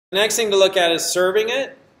The next thing to look at is serving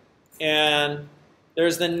it, and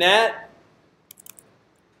there's the net.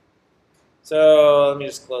 So let me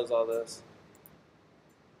just close all this.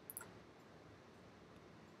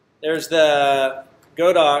 There's the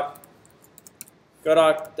Godoc.org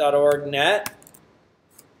net.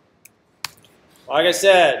 Like I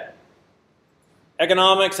said,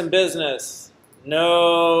 economics and business,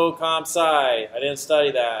 no comp sci. I didn't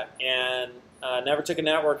study that, and never took a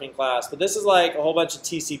networking class. But this is like a whole bunch of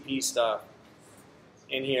TCP stuff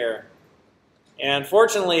in here. And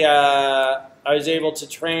fortunately, I was able to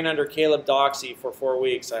train under Caleb Doxey for 4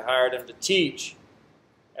 weeks. I hired him to teach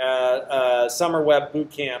at Summer Web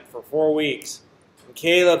Boot Camp for 4 weeks. And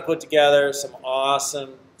Caleb put together some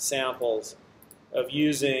awesome samples of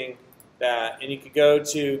using that. And you could go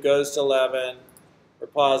to Goes to 11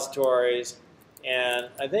 repositories, and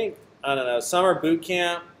I think, I don't know, Summer Boot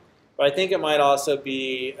Camp, but I think it might also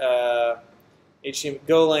be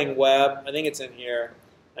Golang Web. I think it's in here.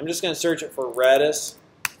 I'm just going to search it for Redis,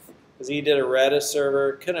 because he did a Redis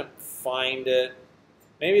server. Couldn't find it.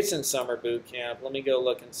 Maybe it's in Summer Boot Camp. Let me go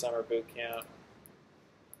look in Summer Boot Camp.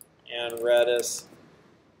 And Redis.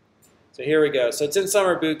 So here we go. So it's in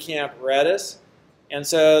Summer Boot Camp Redis. And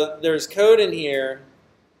so there's code in here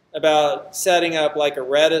about setting up like a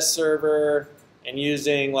Redis server and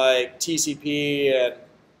using like TCP,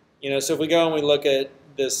 and so if we go and we look at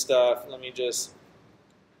this stuff, let me just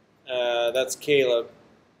that's Caleb.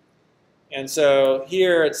 And so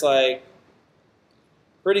here it's like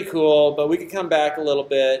pretty cool, but we could come back a little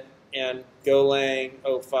bit and Golang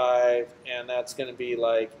 05, and that's going to be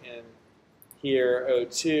like in here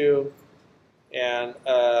 02, and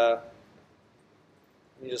let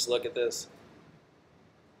me just look at this.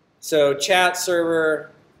 So chat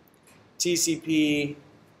server, TCP,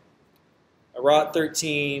 a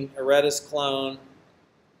ROT13, a Redis clone,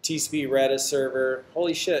 TCP Redis server.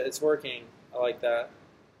 Holy shit, it's working. I like that.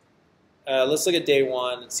 Let's look at day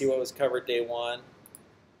one and see what was covered day one.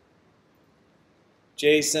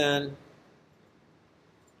 JSON.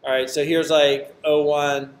 All right, so here's like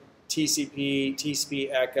 01, TCP,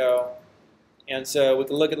 TCP echo. And so we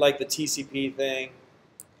can look at like the TCP thing.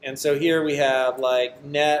 And so here we have like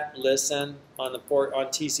net listen on the port on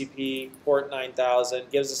TCP port 9000,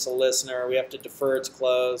 gives us a listener. We have to defer its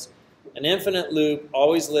close. An infinite loop,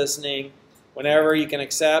 always listening. Whenever you can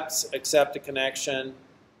accept a connection,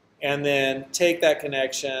 and then take that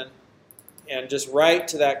connection and just write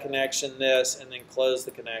to that connection this, and then close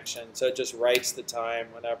the connection. So it just writes the time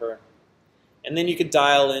whenever. And then you could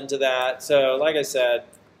dial into that. So like I said,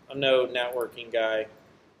 I'm no networking guy.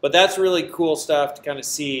 But that's really cool stuff to kind of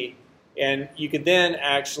see. And you could then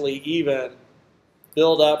actually even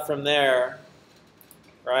build up from there,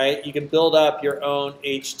 right? You can build up your own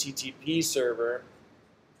HTTP server,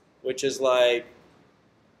 which is like,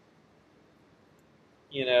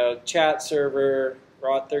 chat server,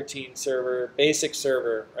 ROT13 server, basic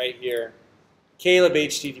server right here. Caleb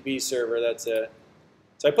HTTP server, that's it.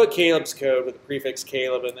 So I put Caleb's code with the prefix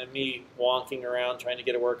Caleb, and then me wonking around trying to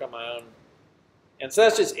get it work on my own. And so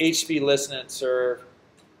that's just HTTP listen and serve.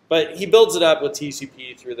 But he builds it up with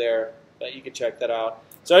TCP through there. But you can check that out.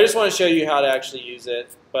 So I just want to show you how to actually use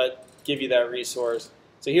it, but give you that resource.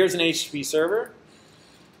 So here's an HTTP server.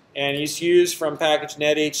 And it's used from package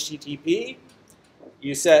net HTTP.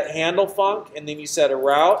 You set handle func, and then you set a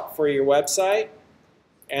route for your website.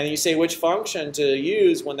 And you say which function to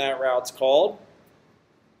use when that route's called.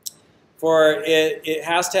 For it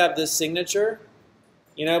has to have this signature,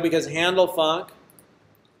 because handle func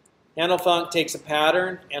takes a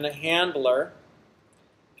pattern and a handler.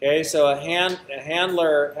 Okay, so a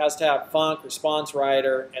handler has to have func, response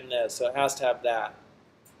writer, and this. So it has to have that,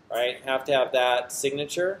 right? Have to have that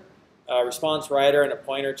signature, response writer, and a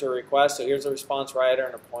pointer to a request. So here's a response writer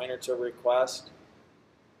and a pointer to a request.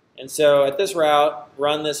 And so at this route,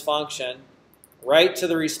 run this function, write to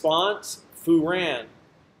the response, foo ran.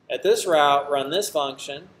 At this route, run this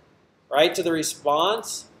function, write to the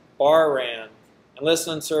response, bar ran, and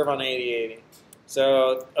listen and serve on 8080.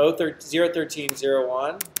 So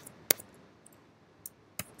 01301.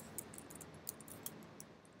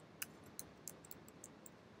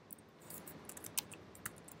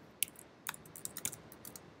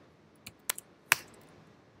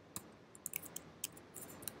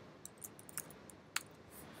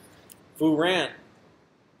 Foo ran.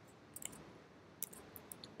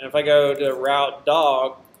 And if I go to route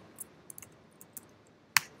dog,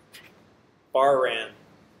 bar ran.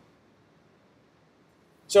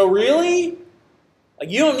 So really,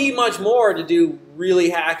 you don't need much more to do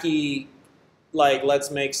really hacky, like let's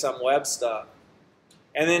make some web stuff.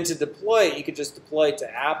 And then to deploy it, you could just deploy it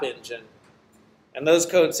to App Engine. And those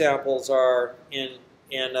code samples are in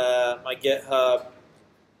my GitHub.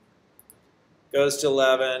 Goes to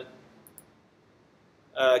 11.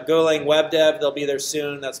 Golang Web Dev, they'll be there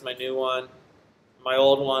soon. That's my new one. My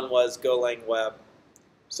old one was Golang Web.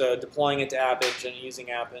 So deploying it to App Engine,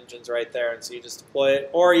 using App Engines right there, and so you just deploy it.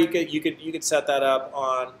 Or you could set that up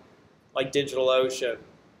on like DigitalOcean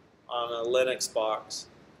on a Linux box,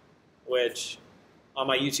 which on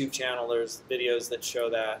my YouTube channel there's videos that show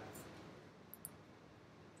that.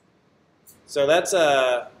 So that's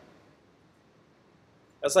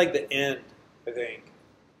like the end, I think.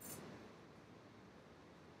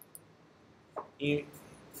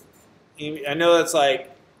 I know that's like,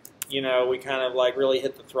 you know, we kind of like really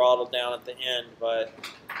hit the throttle down at the end, but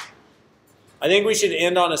I think we should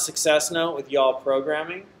end on a success note with y'all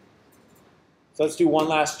programming. So let's do one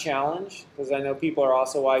last challenge, because I know people are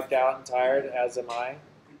also wiped out and tired, as am I.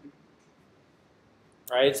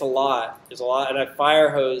 Right? It's a lot. There's a lot, and I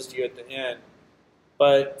fire hosed you at the end.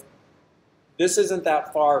 But this isn't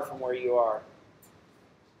that far from where you are.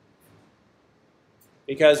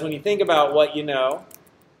 Because when you think about what you know,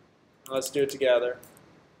 let's do it together.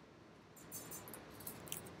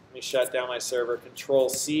 Let me shut down my server.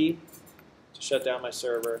 Control-C to shut down my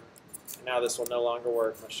server. And now this will no longer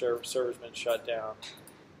work. My server's been shut down.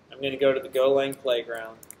 I'm going to go to the Golang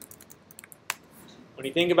playground. When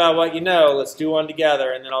you think about what you know, let's do one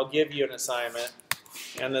together, and then I'll give you an assignment.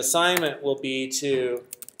 And the assignment will be to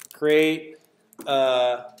create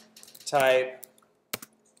a type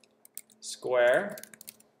square,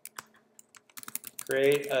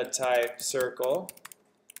 create a type circle,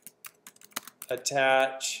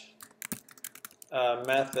 attach a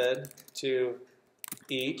method to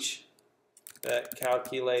each that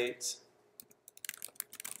calculates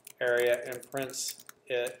area and prints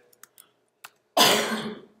it.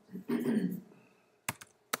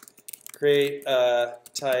 Create a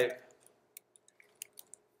type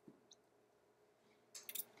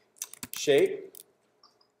shape,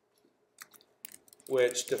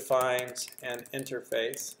 which defines an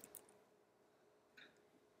interface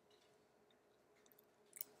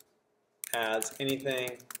as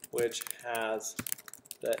anything which has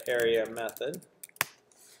the area method.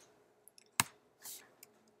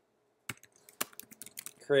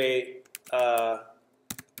 Create a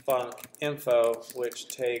func info, which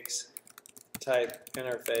takes type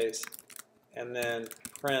interface and then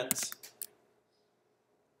prints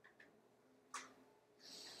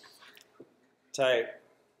type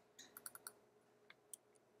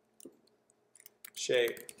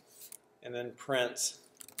shape and then prints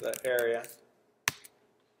the area.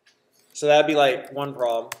 So that'd be like one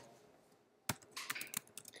problem.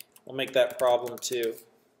 We'll make that problem 2.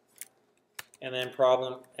 And then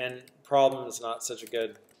problem is not such a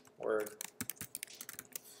good word.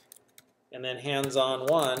 And then hands-on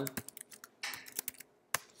 1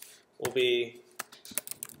 will be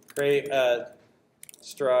create a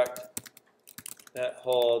struct that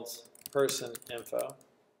holds person info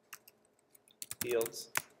fields.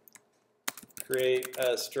 Create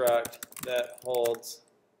a struct that holds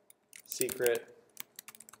secret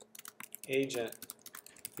agent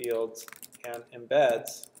fields and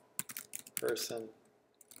embeds person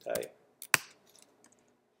type.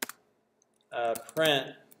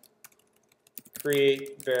 Print,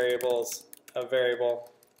 create variables, a variable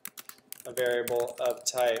of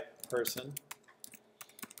type person.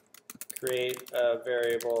 Create a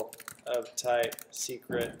variable of type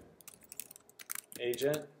secret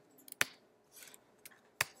agent.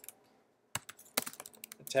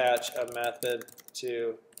 Attach a method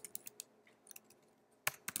to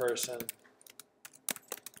person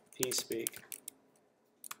pspeak.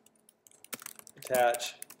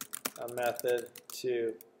 Attach a method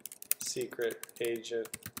to secret agent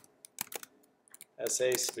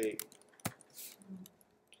sa-speak.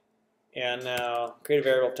 And now create a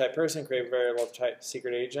variable of type person, create a variable of type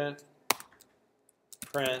secret agent,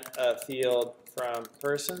 print a field from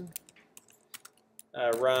person,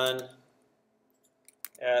 run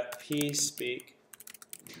at pspeak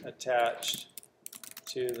attached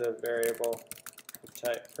to the variable of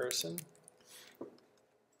type person.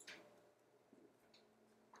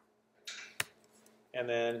 And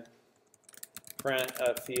then print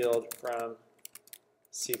a field from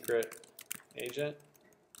secret agent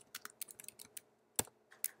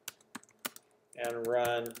and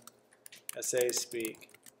run sa-speak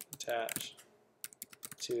attached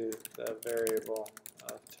to the variable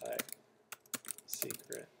of type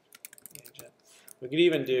secret agent. We could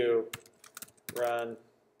even do run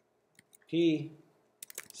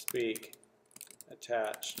pspeak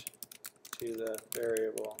attached to the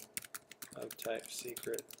variable of type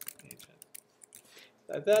secret agent.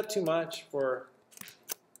 Is that too much for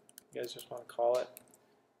you guys just want to call it?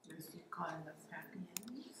 Just you calling us happy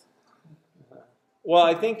endings? Well,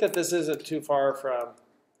 I think that this isn't too far from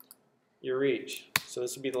your reach. So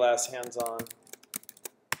this would be the last hands-on.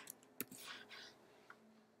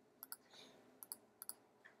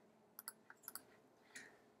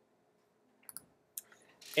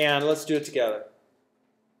 And let's do it together.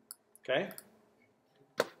 Okay?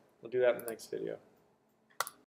 We'll do that in the next video.